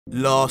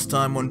Last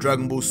time on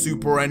Dragon Ball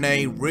Super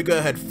NA,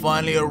 Rigor had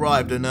finally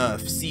arrived on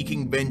Earth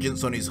seeking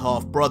vengeance on his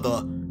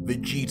half-brother,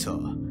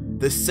 Vegeta,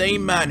 the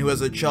same man who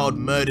as a child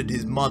murdered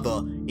his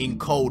mother in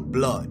cold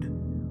blood.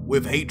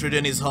 With hatred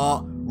in his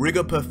heart,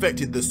 Rigor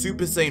perfected the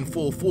Super Saiyan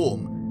 4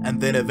 form and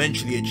then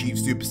eventually achieved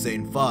Super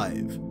Saiyan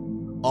 5.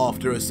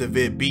 After a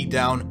severe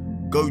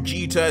beatdown,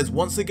 Gogeta has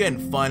once again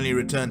finally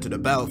returned to the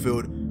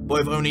battlefield,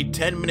 but with only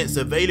 10 minutes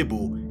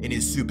available in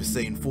his Super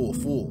Saiyan 4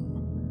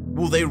 form.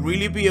 Will they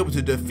really be able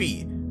to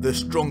defeat the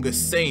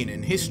strongest Saiyan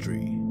in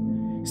history?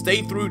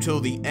 Stay through till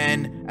the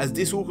end, as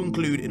this will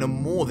conclude in a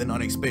more than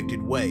unexpected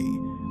way.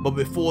 But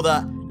before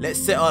that, let's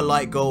set our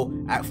like goal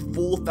at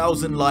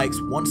 4,000 likes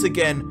once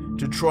again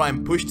to try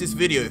and push this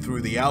video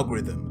through the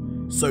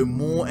algorithm, so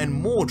more and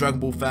more Dragon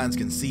Ball fans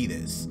can see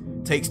this.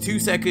 Takes 2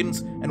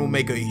 seconds and will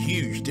make a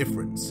huge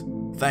difference.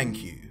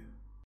 Thank you.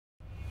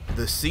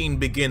 The scene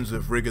begins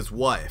with Rigor's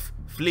wife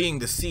fleeing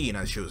the scene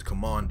as she was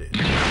commanded.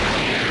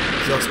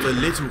 Just a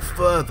little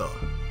further.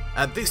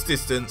 At this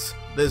distance,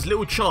 there's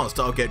little chance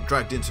that I'll get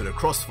dragged into the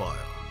crossfire.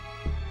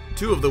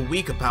 2 of the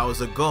weaker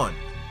powers are gone,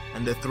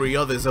 and the 3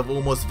 others have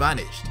almost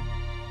vanished.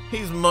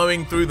 He's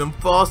mowing through them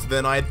faster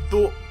than I had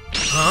thought.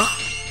 Huh?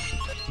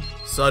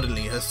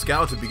 Suddenly, her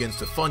scouter begins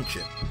to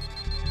function.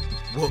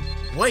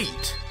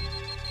 Wait!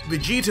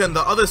 Vegeta and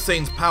the other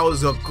Saiyan's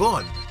powers are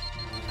gone,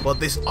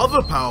 but this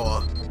other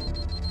power...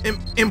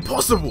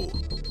 impossible!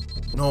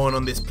 No one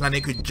on this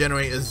planet could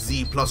generate a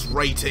Z+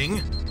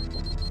 rating.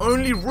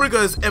 Only Rigor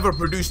has ever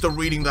produced a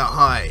reading that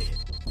high.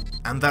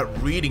 And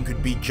that reading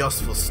could be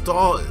just for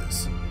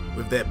starters,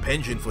 with their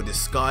penchant for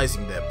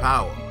disguising their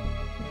power.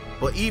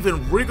 But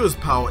even Rigor's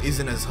power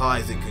isn't as high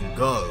as it can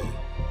go.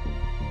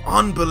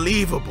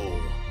 Unbelievable!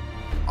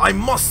 I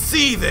must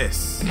see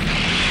this!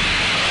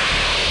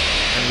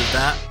 And with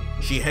that,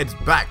 she heads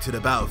back to the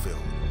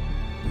battlefield.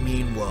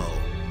 Meanwhile,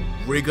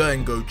 Rigor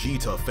and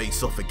Gogeta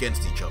face off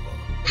against each other.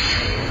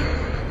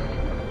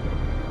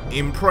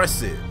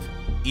 Impressive.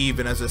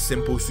 Even as a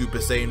simple Super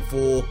Saiyan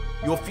 4,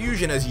 your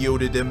fusion has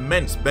yielded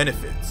immense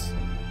benefits.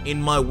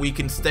 In my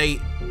weakened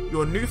state,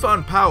 your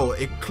newfound power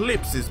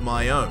eclipses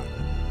my own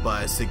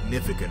by a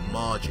significant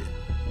margin.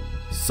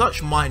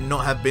 Such might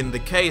not have been the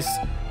case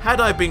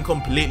had I been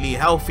completely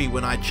healthy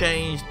when I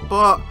changed,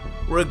 but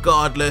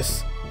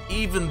regardless,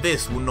 even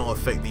this will not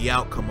affect the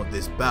outcome of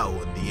this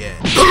battle in the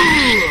end.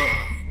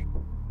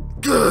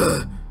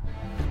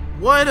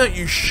 Why don't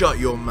you shut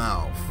your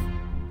mouth?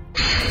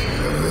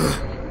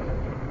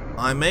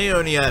 I may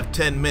only have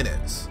 10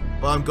 minutes,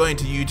 but I'm going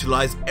to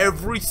utilize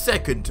every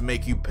second to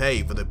make you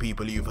pay for the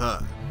people you've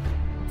hurt.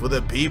 For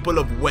the people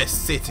of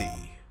West City.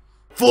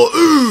 For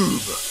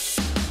Oob!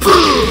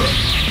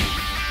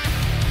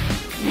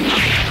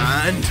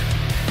 And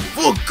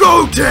for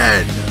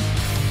Goten!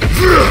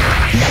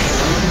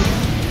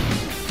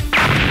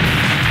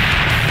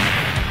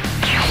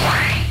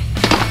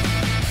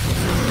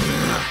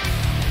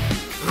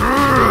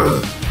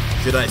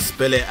 Should I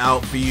spell it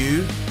out for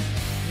you?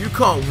 You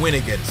can't win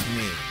against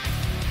me.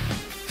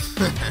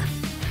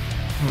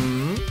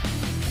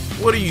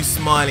 What are you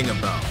smiling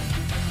about?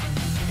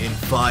 In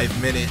 5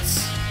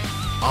 minutes,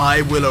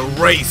 I will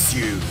erase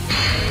you.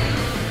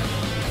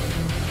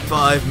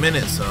 5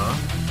 minutes, huh?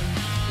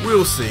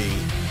 We'll see.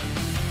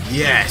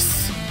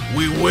 Yes,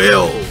 we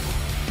will! The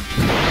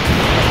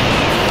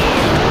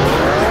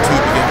 2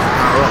 begin to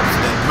power up to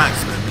their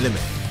maximum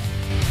limit.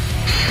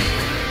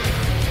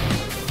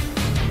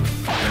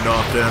 And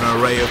after an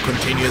array of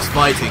continuous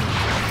fighting,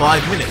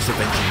 5 minutes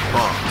eventually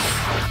pass.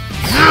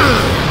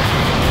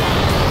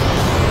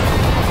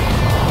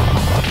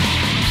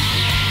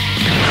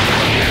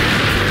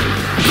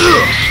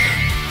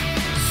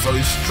 So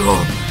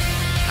strong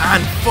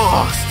and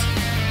fast.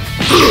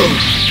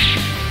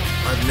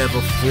 I've never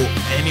fought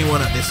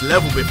anyone at this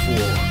level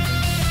before.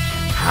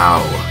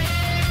 How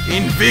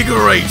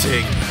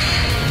invigorating!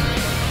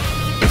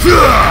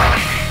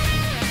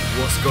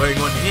 What's going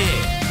on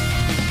here?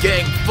 He's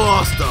getting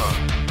faster.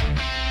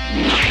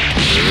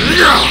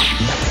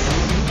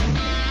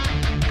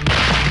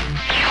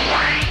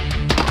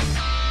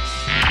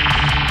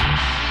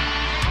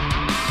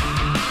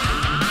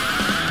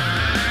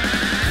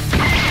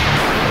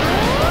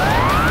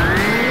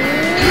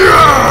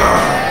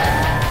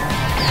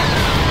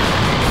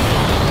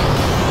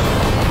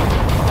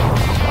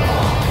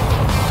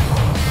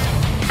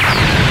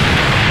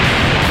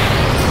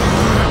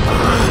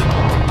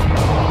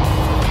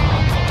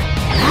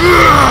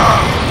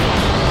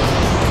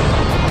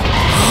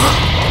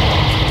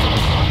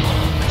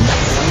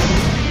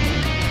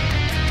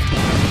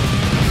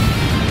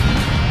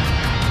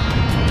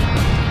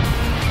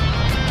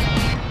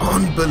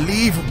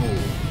 Unbelievable!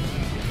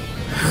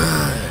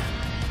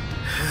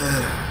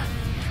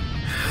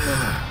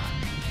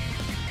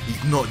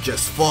 He's not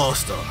just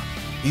faster,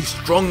 he's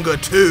stronger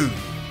too!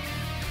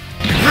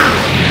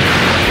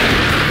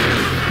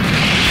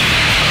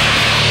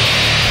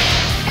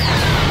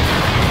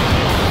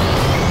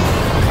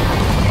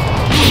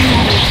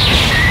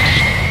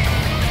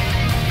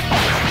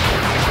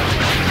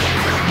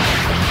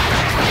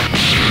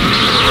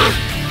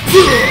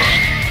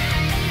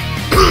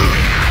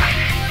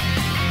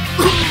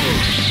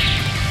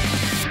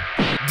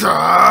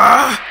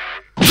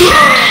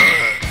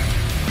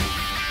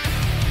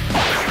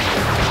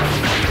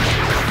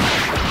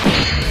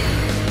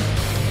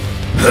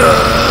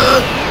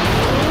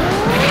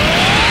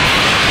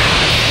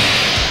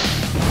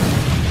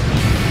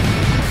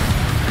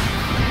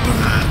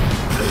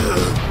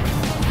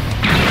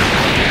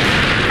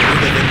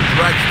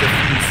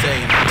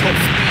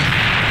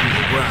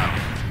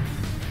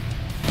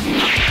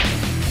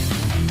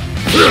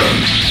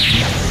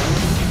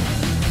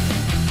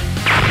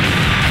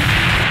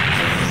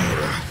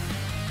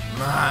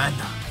 Man,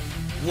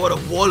 what a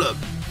wallop.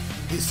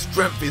 His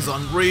strength is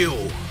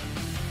unreal.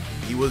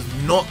 He was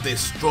not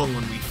this strong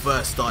when we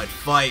first started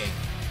fighting.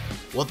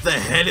 What the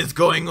hell is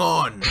going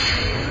on?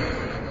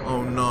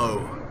 Oh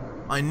no,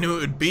 I knew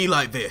it would be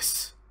like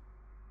this.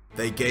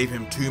 They gave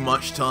him too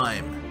much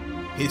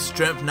time. His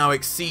strength now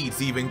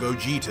exceeds even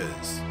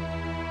Gogeta's.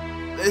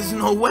 There's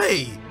no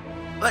way!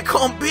 That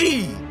can't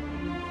be!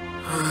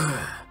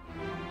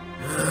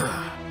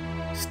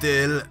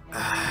 Still,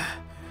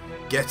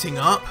 getting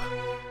up?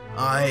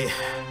 I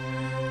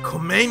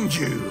commend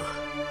you.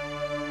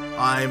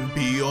 I'm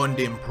beyond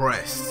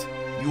impressed.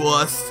 You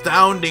are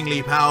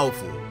astoundingly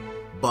powerful.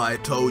 But I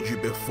told you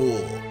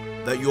before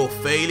that your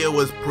failure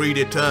was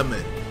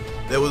predetermined.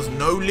 There was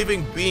no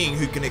living being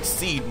who can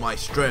exceed my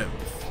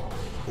strength.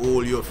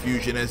 All your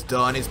fusion has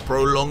done is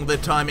prolong the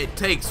time it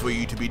takes for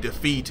you to be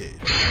defeated.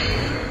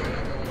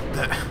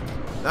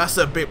 That's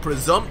a bit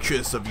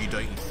presumptuous of you,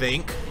 don't you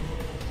think?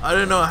 I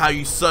don't know how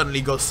you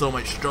suddenly got so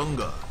much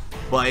stronger,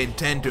 but I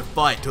intend to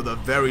fight till the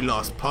very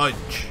last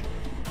punch.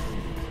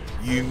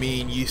 You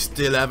mean you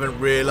still haven't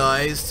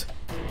realized?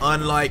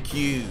 Unlike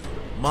you,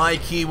 my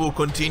ki will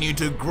continue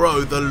to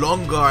grow the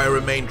longer I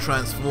remain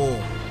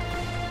transformed.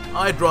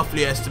 I'd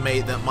roughly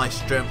estimate that my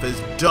strength has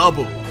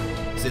doubled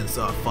since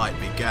our fight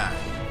began.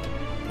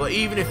 But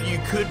even if you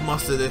could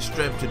muster the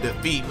strength to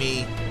defeat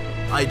me,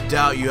 I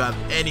doubt you have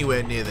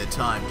anywhere near the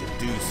time to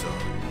do so.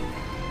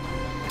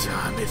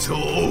 Damn it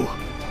all!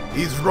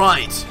 He's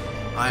right!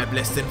 I have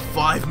less than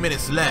 5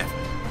 minutes left,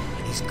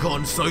 and he's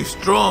gone so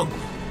strong!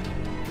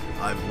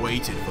 I've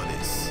waited for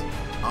this.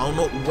 I'll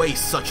not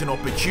waste such an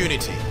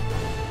opportunity.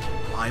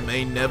 I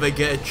may never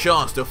get a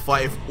chance to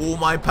fight with all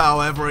my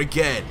power ever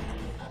again.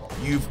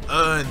 You've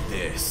earned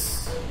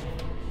this.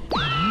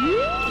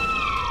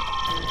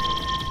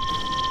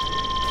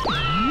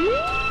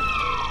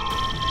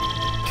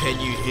 Can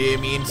you hear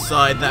me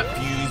inside that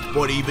fused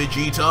body,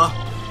 Vegeta?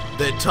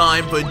 The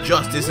time for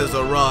justice has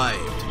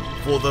arrived.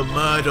 For the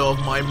murder of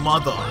my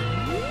mother.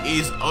 It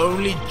is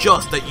only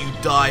just that you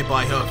die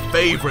by her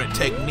favorite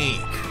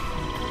technique.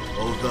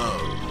 Although,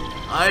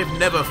 I've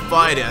never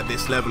fought at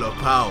this level of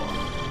power.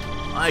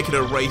 I could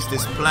erase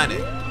this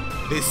planet,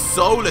 this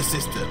solar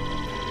system.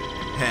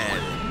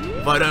 Hell,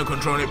 if I don't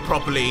control it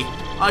properly,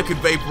 I could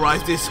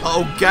vaporize this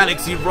whole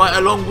galaxy right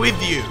along with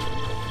you.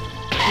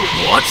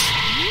 What?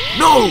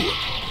 No!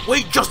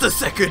 Wait just a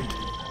second!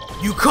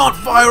 You can't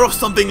fire off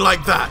something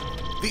like that!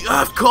 The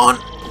Earth can't...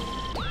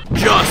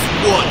 Just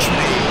watch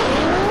me!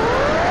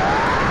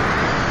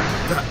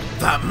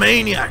 That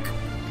maniac!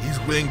 He's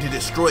willing to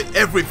destroy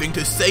everything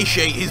to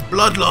satiate his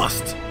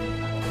bloodlust!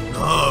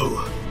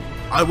 No!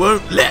 I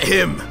won't let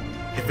him!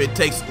 If it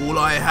takes all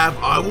I have,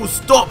 I will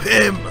stop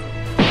him!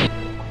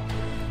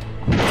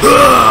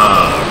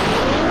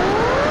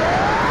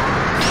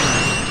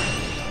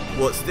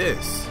 What's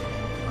this?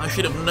 I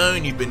should have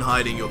known you've been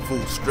hiding your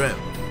full strength.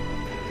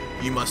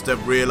 You must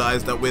have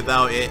realized that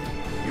without it,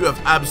 you have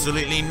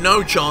absolutely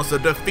no chance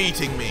of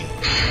defeating me.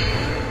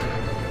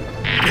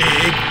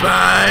 Big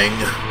Bang!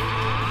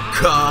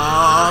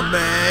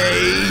 Kamehame!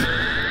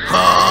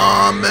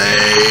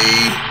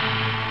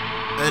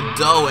 A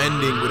dull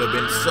ending would have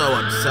been so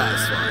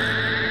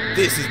unsatisfying.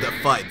 This is the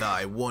fight that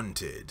I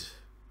wanted.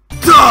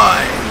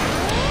 Die!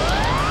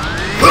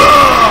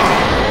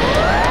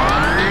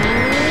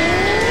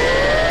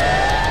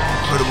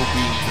 Incredible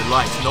beams and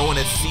lights no one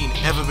has seen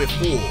ever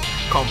before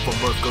come from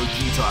both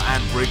Gogeta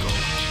and Rigor.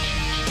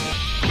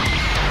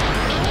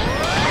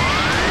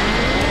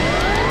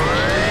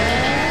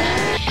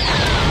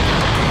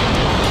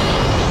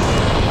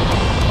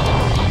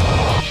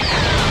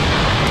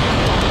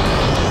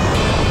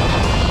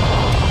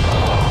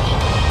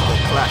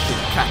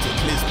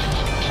 Cataclysmic,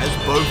 as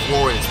both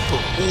warriors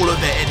put all of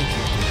their energy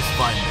into this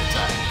final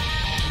attack.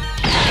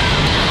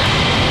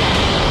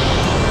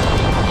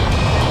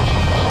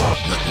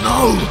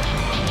 No!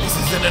 This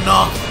isn't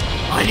enough!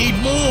 I need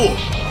more!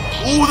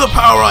 All the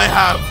power I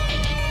have!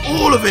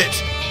 All of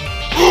it!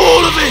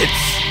 All of it!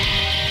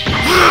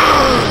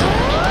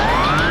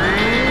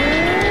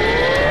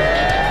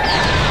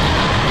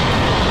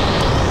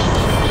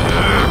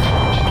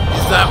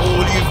 Is that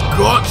all you've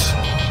got?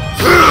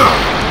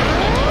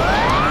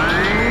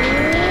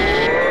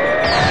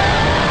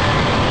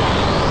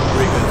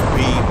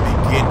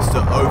 To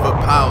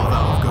overpower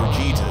that of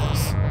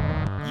Gogeta's.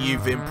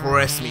 You've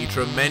impressed me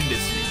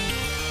tremendously,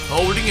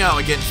 holding out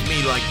against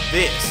me like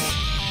this,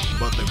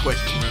 but the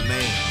question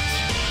remains,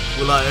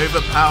 will I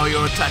overpower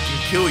your attack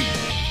and kill you,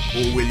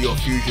 or will your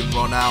fusion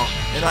run out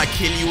and I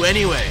kill you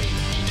anyway?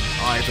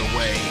 Either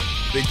way,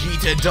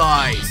 Vegeta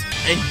dies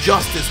and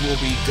justice will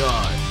be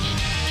done.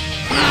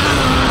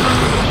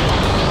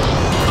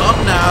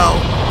 Come now,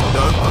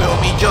 don't kill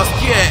me just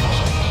yet,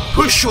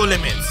 push your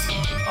limits,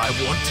 I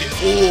want it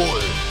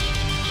all.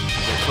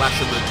 The clash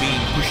of the beam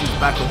pushes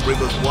back on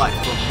Rigor's wife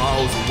from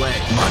miles away.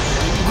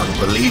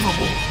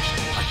 Unbelievable!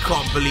 I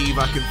can't believe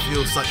I can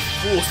feel such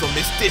force from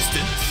this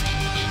distance.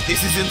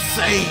 This is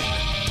insane.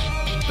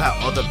 That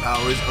other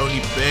power is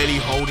only barely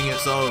holding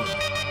its own.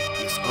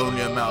 It's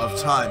only a matter of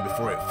time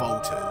before it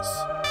falters.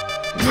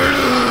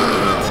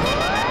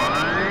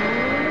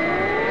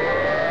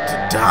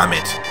 Damn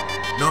it!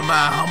 No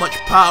matter how much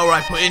power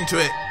I put into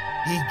it,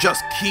 he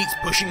just keeps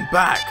pushing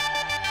back.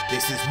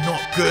 This is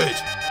not good.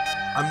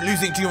 I'm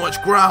losing too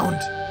much ground,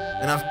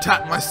 and I've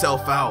tapped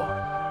myself out.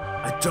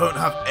 I don't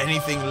have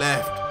anything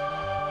left.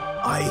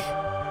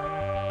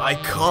 I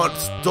can't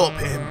stop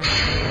him.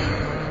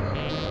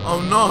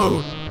 Oh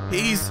no!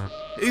 He's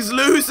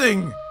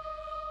losing!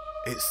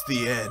 It's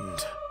the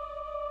end.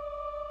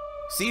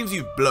 Seems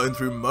you've blown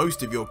through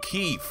most of your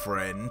ki,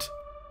 friend.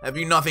 Have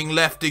you nothing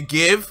left to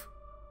give?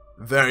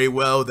 Very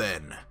well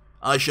then.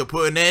 I shall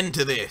put an end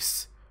to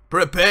this.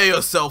 Prepare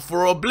yourself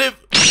for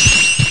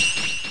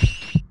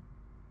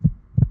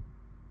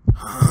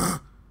Huh?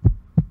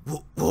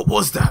 What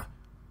was that?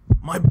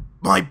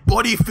 My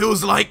body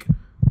feels like...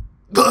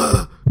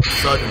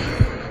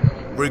 Suddenly,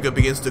 Rigor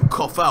begins to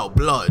cough out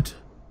blood.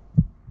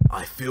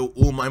 I feel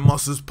all my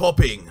muscles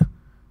popping.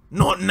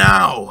 Not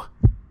now!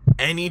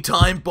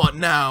 Anytime but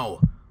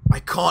now. I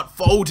can't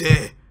fold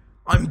here.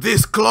 I'm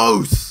this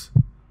close.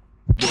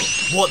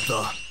 What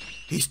the?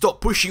 He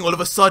stopped pushing all of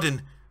a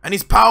sudden, and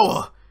his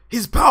power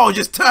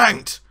just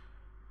tanked.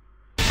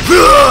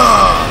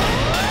 No!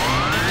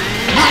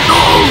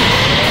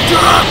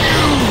 Damn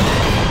you!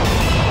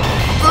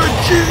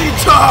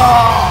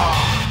 Vegeta!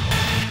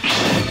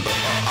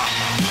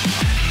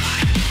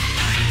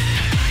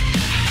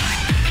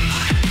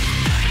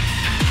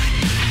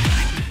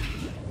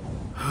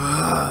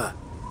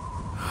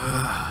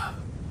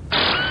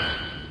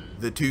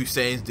 The two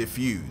Saiyans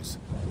diffuse,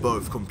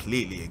 both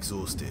completely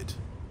exhausted.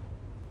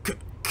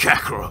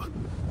 Kakarot,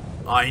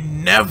 I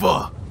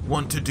never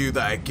want to do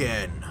that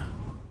again.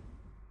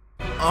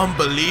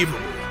 Unbelievable.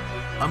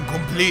 I'm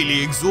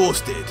completely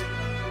exhausted.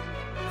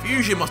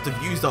 Fusion must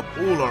have used up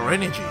all our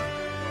energy.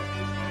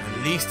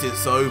 At least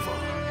it's over.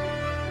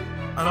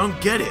 I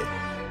don't get it.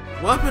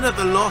 What happened at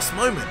the last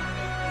moment?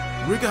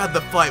 Rigor had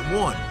the fight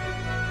won.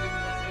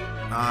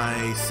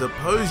 I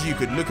suppose you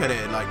could look at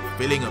it like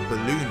filling a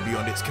balloon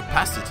beyond its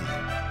capacity.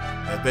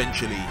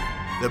 Eventually,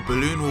 the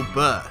balloon will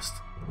burst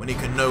when it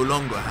can no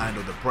longer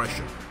handle the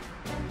pressure.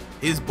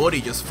 His body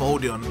just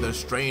folded under the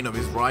strain of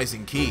his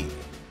rising ki.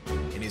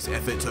 In his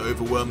effort to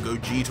overwhelm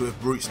Gogeta with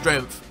brute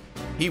strength,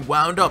 he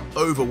wound up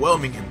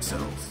overwhelming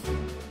himself.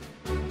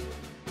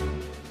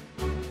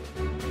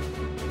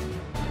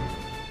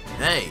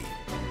 Hey,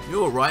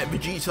 you alright,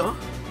 Vegeta?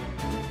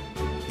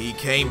 He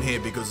came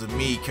here because of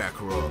me,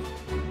 Kakarot.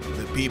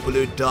 The people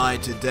who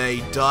died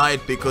today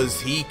died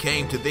because he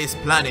came to this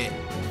planet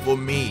for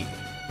me.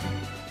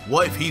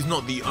 What if he's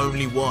not the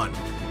only one?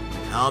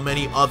 How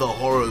many other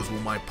horrors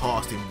will my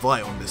past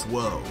invite on this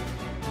world?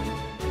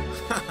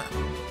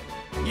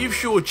 You've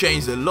sure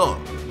changed a lot,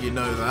 you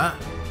know that?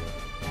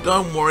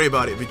 Don't worry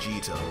about it,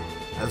 Vegeta.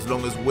 As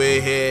long as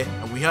we're here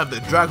and we have the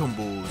Dragon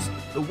Balls,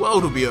 the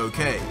world will be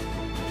okay.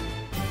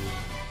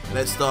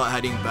 Let's start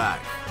heading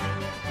back.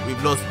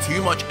 We've lost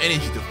too much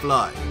energy to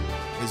fly.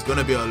 It's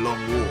gonna be a long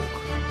walk.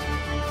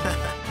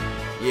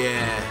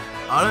 Yeah,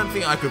 I don't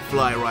think I could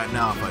fly right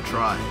now if I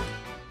tried.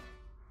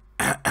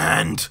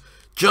 And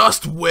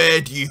just where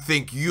do you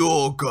think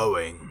you're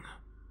going?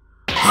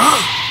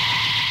 Huh?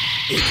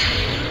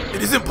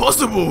 It is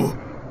impossible!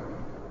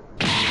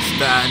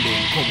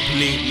 Standing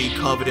completely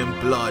covered in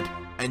blood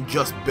and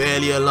just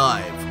barely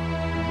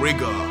alive,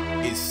 Rigor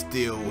is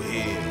still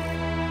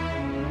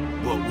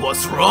here. But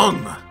what's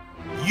wrong?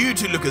 You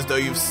two look as though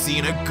you've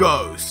seen a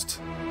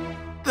ghost.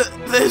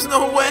 There's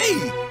no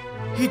way!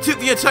 He took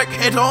the attack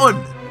head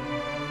on!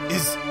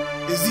 Is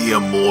he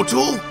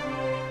immortal?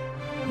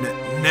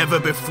 Never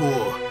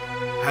before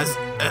has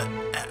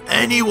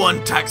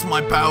anyone taxed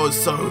my powers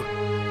so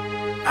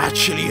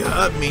actually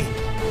hurt me.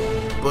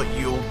 But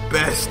your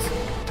best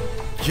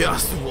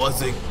just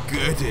wasn't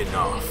good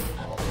enough.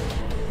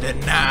 And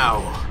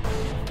now,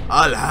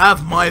 I'll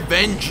have my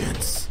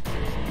vengeance.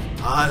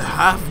 I'll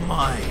have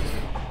my...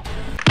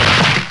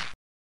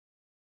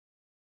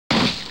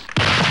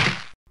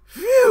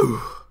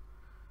 Phew!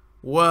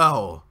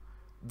 Well,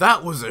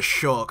 that was a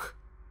shock.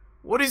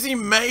 What is he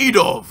made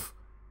of?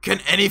 Can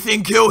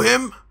anything kill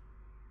him?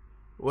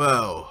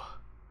 Well,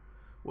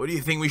 what do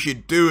you think we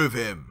should do with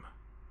him?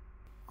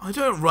 I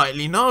don't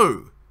rightly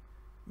know.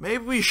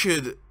 Maybe we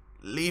should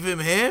leave him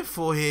here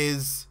for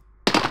his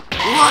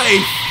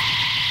life.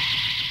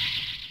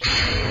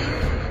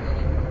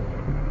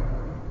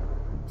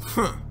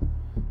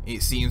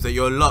 It seems that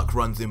your luck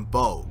runs in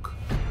bulk.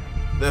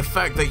 The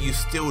fact that you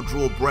still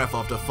draw breath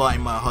after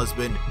fighting my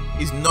husband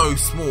is no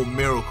small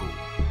miracle,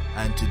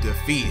 and to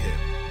defeat him,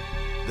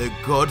 the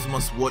gods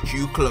must watch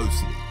you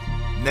closely.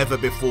 Never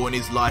before in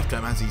his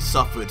lifetime has he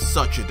suffered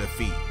such a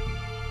defeat.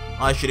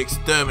 I should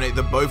exterminate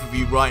the both of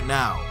you right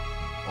now,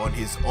 on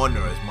his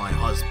honor as my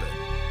husband.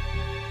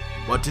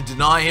 But to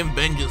deny him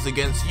vengeance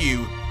against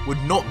you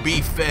would not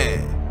be fair.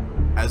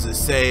 As a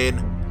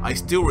Saiyan, I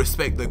still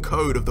respect the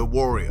code of the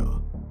warrior.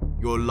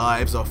 Your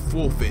lives are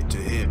forfeit to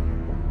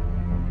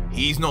him.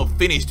 He's not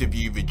finished with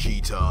you,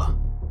 Vegeta.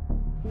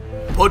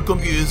 Pod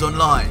computers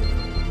online.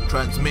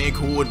 Transmitting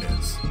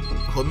coordinates.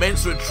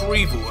 Commence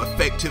retrieval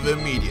effective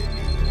immediately.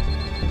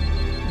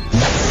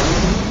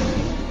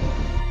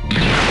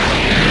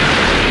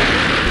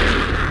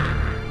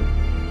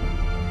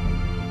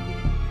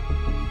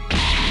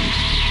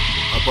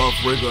 Above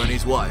Rigor and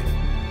his wife,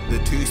 the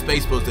two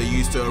spaceballs they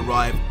used to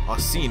arrive are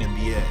seen in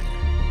the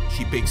air.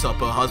 She picks up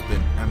her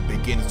husband and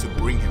begins to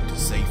bring him to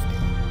safety.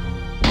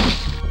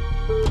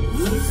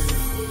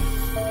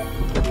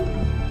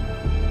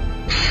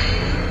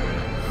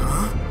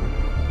 Huh?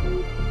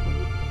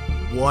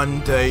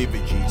 One day,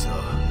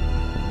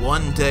 Vegeta.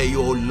 One day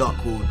your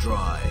luck will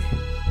dry.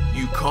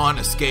 You can't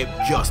escape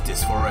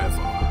justice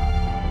forever.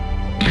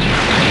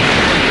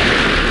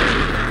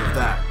 With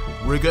that,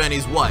 Rigor and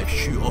his wife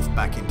shoot off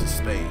back into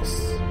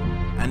space.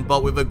 And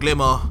but with a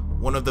glimmer,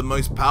 one of the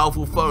most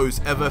powerful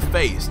foes ever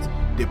faced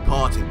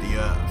departed the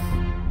Earth.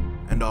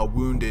 And our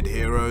wounded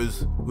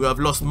heroes, who have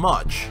lost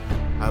much,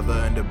 have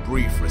earned a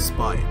brief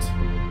respite.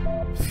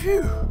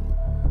 Phew,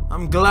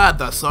 I'm glad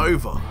that's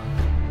over.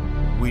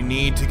 We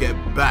need to get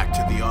back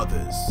to the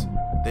others.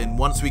 Then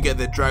once we get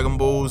their Dragon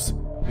Balls,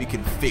 we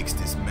can fix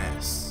this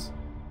mess.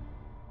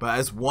 But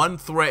as one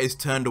threat is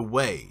turned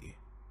away,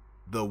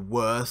 the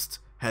worst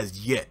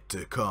has yet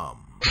to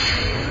come.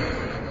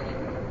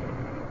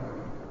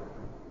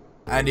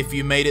 And if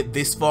you made it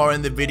this far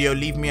in the video,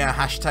 leave me a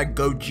hashtag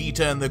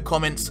Gogeta in the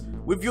comments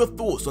with your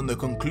thoughts on the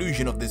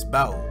conclusion of this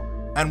battle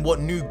and what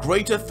new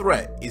greater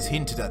threat is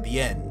hinted at the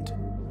end.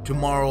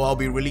 Tomorrow I'll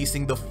be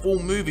releasing the full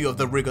movie of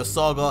the Rigor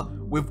saga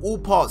with all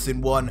parts in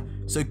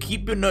one, so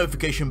keep your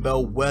notification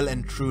bell well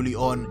and truly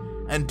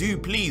on, and do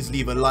please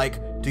leave a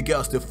like to get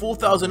us to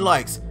 4,000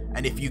 likes,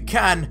 and if you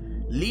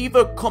can, leave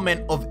a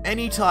comment of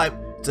any type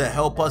to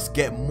help us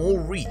get more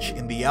reach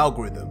in the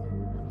algorithm.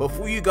 But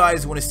for you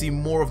guys who want to see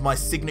more of my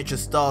signature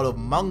style of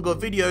manga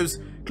videos,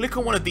 click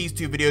on one of these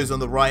two videos on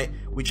the right,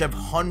 which have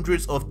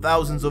hundreds of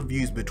thousands of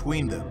views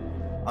between them.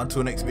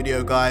 Until next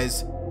video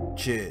guys,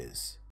 cheers.